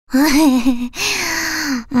も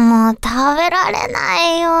う食べられな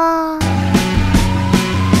いよ。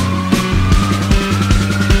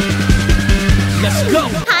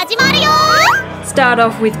始まるよ。 Start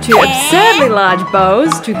off with 2 absurdly large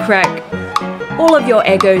bowls to crack all of your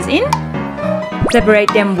Eggos in.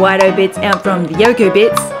 Separate them white bits out from the yolko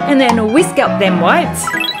bits and then whisk up them whites.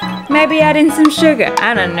 Maybe add in some sugar,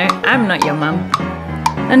 I don't know, I'm not your mum.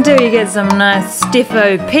 Until you get some nice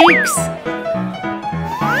stiffo peaks.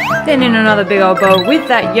 Then in another big old bowl with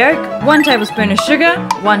that yolk, 1 tablespoon of sugar,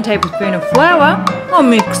 1 tablespoon of flour, or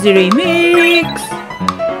mixity mix.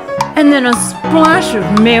 And then a splash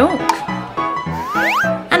of milk.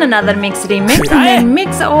 And another mixity mix, and then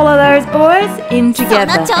mix all of those boys in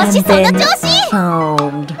together and then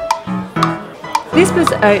fold. This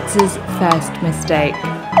was Oates' first mistake.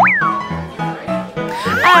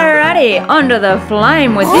 Alrighty, onto the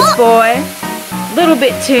flame with this boy. Little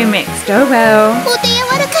bit too mixed, oh well.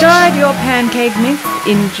 Slide your pancake mix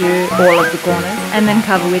into all of the corners and then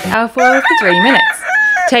cover with alfoil for 3 minutes.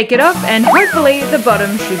 Take it off and hopefully the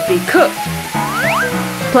bottom should be cooked.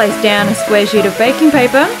 Place down a square sheet of baking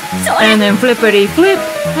paper and then flippity flip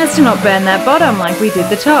as to not burn that bottom like we did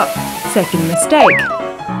the top. Second mistake.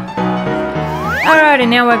 Alrighty,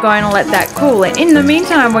 now we're going to let that cool, and in the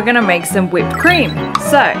meantime we're going to make some whipped cream.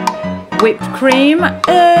 So, whipped cream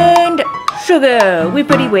and sugar,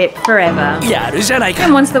 whippity whip forever.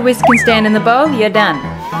 And once the whisk can stand in the bowl, you're done.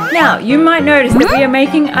 Now, you might notice that we are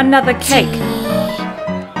making another cake.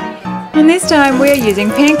 And this time we are using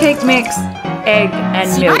pancake mix, egg and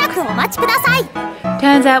milk.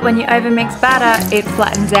 Turns out when you overmix batter, it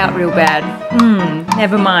flattens out real bad.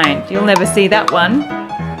 Never mind, you'll never see that one.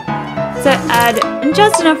 So add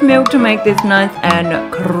just enough milk to make this nice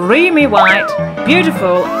and creamy white.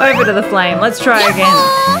 Beautiful, over to the flame, let's try again.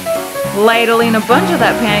 Ladle in a bunch of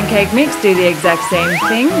that pancake mix, do the exact same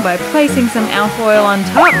thing by placing some alfoil on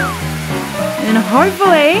top. And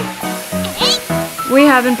hopefully, we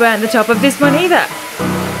haven't burnt the top of this one either.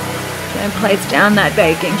 Then place down that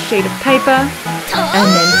baking sheet of paper and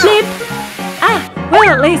then flip. Well,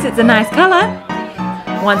 at least it's a nice colour.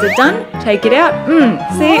 Once it's done, take it out.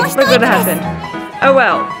 See, look what happened. Oh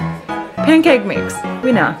well, pancake mix,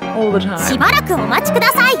 winner all the time.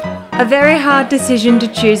 A very hard decision to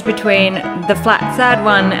choose between the flat sad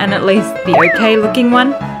one and at least the okay looking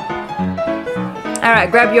one.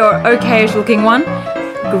 Alright, grab your okayish looking one,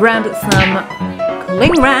 grab some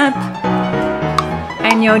cling wrap,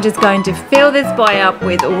 and you're just going to fill this boy up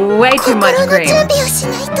with way too much cream.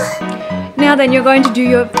 Now then, you're going to do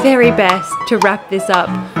your very best to wrap this up,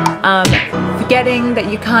 forgetting that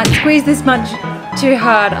you can't squeeze this much too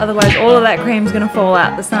hard, otherwise all of that cream's going to fall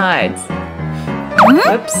out the sides.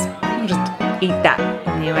 Oops, I'll just eat that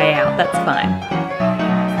on the way out, that's fine.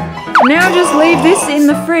 Now just leave this in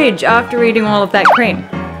the fridge after eating all of that cream.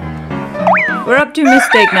 We're up to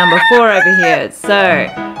mistake number 4 over here, so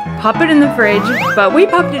pop it in the fridge, but we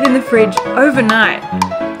popped it in the fridge overnight.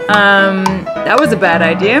 That was a bad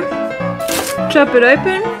idea. Chop it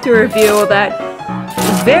open to reveal that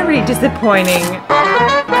very disappointing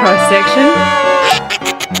cross-section.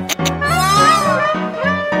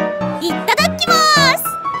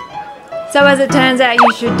 So as it turns out,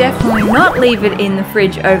 you should definitely not leave it in the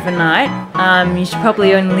fridge overnight. You should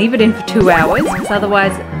probably only leave it in for 2 hours, because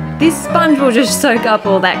otherwise this sponge will just soak up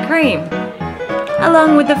all that cream.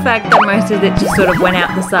 Along with the fact that most of it just sort of went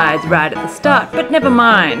out the sides right at the start, but never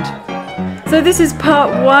mind. So this is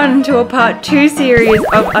part 1 to a part 2 series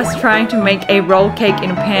of us trying to make a roll cake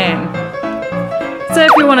in a pan. So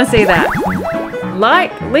if you want to see that,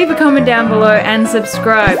 like, leave a comment down below and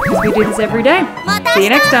subscribe, because we do this every day. See you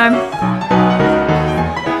next time.